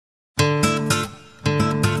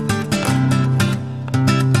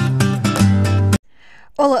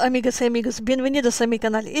Hola amigas y amigos, bienvenidos a mi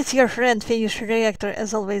canal. It's your friend Finnish Reactor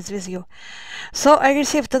as always with you. So I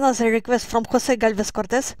received another request from Jose Galvez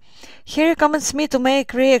Cortez. He recommends me to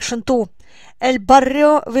make reaction to El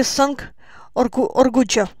Barrio with song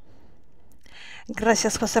Orgullo.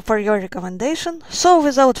 Gracias Jose for your recommendation. So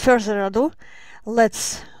without further ado,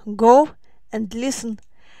 let's go and listen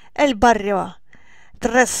El Barrio.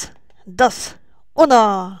 3, 2,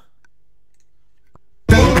 1.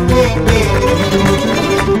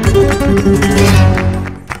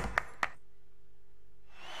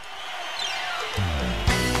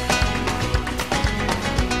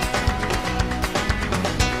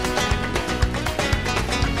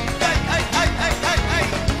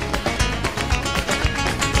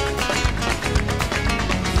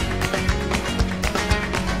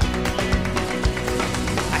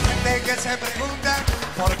 Que se preguntan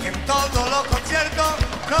por qué en todos los conciertos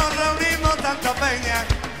nos reunimos tanta peña,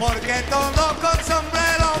 porque todos con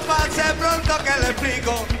sombrero, pase pronto que le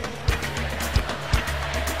explico.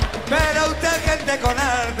 Pero usted gente con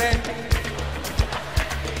arte,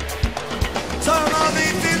 somos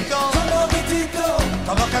distintos,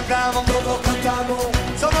 todos cantamos,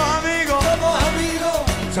 somos amigos,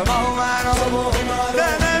 somos humanos,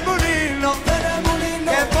 tenemos un himno,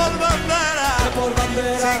 que por bandera,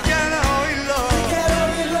 si quieres oírlo,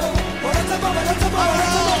 por este momento,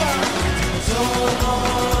 somos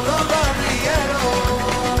los barrilleros,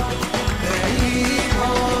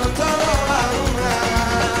 venimos todos a una,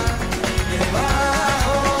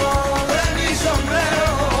 debajo de mi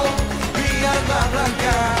sombrero, mi alma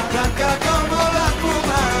blanca, blanca como la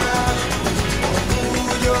espuma,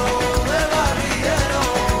 orgullo de barrillero,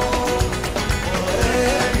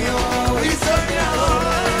 bohemio y soñador.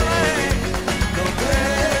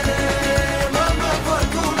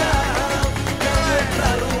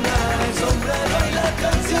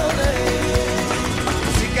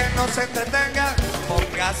 No se entretenga,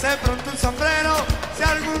 póngase pronto un sombrero. Si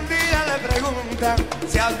algún día le preguntan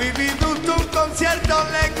si has vivido un concierto,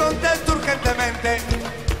 le contesto urgentemente: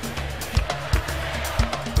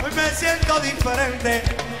 hoy me siento diferente.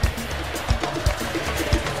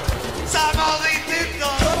 Somos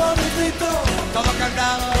distintos, todos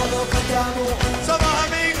cantamos, somos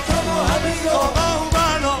amigos, somos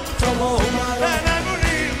humanos, tenemos un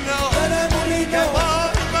himno, que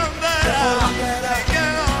por bandera.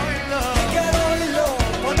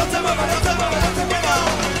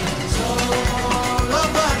 Somos los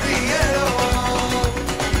barrilleros,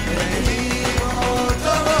 venimos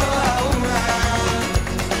todos a una,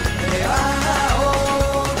 debajo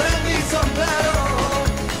de mi sombrero,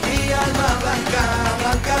 mi alma blanca,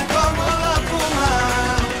 blanca como la espuma,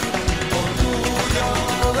 orgullo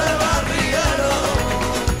de barrillero,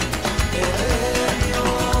 bohemio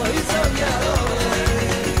y soñadores,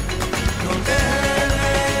 no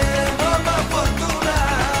tenemos más fortuna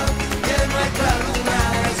que nuestra luna,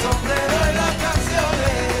 el sombrero y las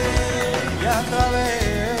canciones. Y a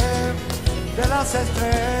través de las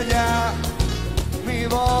estrellas mi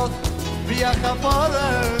voz viaja por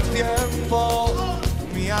el tiempo,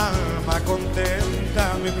 mi alma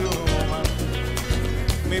contenta,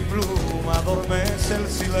 mi pluma adormece el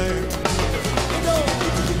silencio.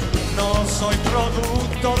 No soy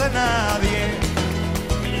producto de nadie,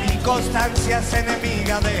 mi constancia es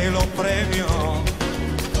enemiga de los premios.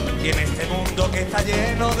 Y en este mundo que está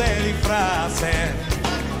lleno de disfraces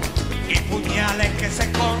y puñales que se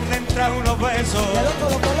esconden tras unos besos,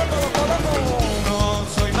 no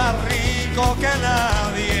soy más rico que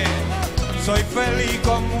nadie, soy feliz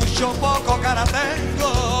con mucho poco que ahora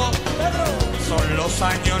tengo. Son los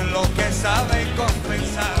años los que saben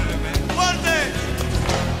compensarme. ¡Fuerte!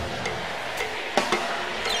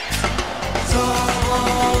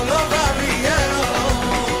 Somos los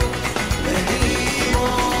barrilleros,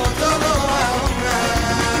 venimos todos a una,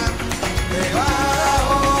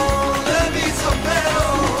 debajo de mi sombrero,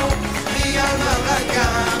 mi alma blanca,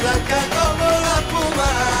 blanca como la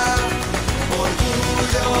espuma,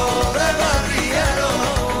 orgullo de barrillero,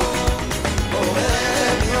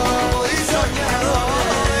 bohemio y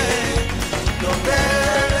soñadores, no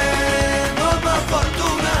tenemos más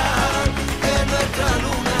fortuna que nuestra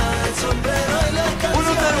luna, el sombrero y las canciones.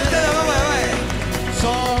 Uno de ustedes, vamos a ver.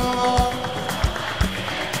 Somos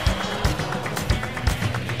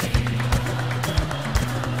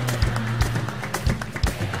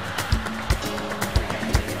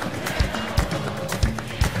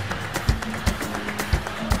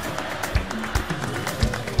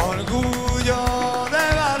orgullo de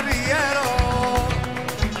barrillero,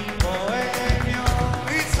 bohemio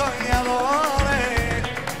y soñadores,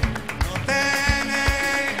 no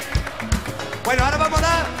tenéis. Bueno, ahora vamos a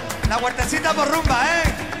dar La huertecita por rumba, ¿eh?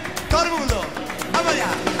 Todo el mundo. Vamos allá.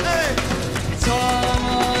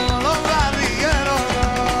 Somos los barrilleros.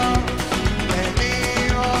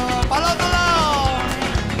 Venimos para el otro lado.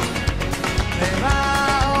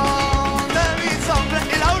 Debajo de mi sombrero.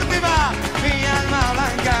 Y la última. Mi alma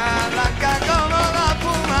blanca, blanca como la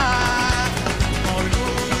espuma.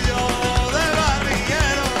 Orgullo de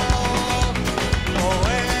barrillero.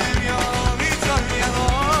 Bohemios y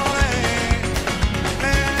soñadores.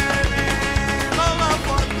 Tenemos más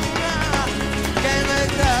fortuna que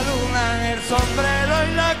nuestra luna en el sombrero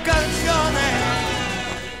y las canciones.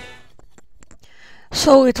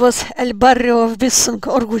 So it was El Barrio of this song,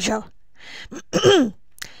 Orgullo.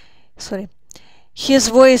 Sorry. His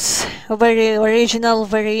voice very original,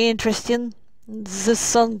 very interesting. This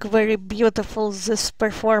song very beautiful. This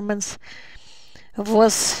performance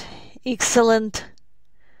was excellent.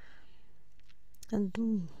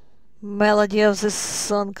 And melody of this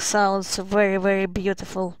song sounds very, very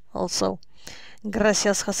beautiful also.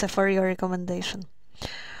 Gracias, Jose, for your recommendation.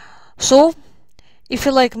 So, if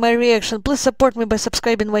you like my reaction, please support me by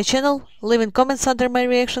subscribing my channel, leaving comments under my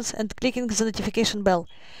reactions and clicking the notification bell.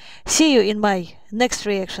 See you in my next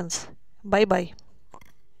reactions. Bye bye.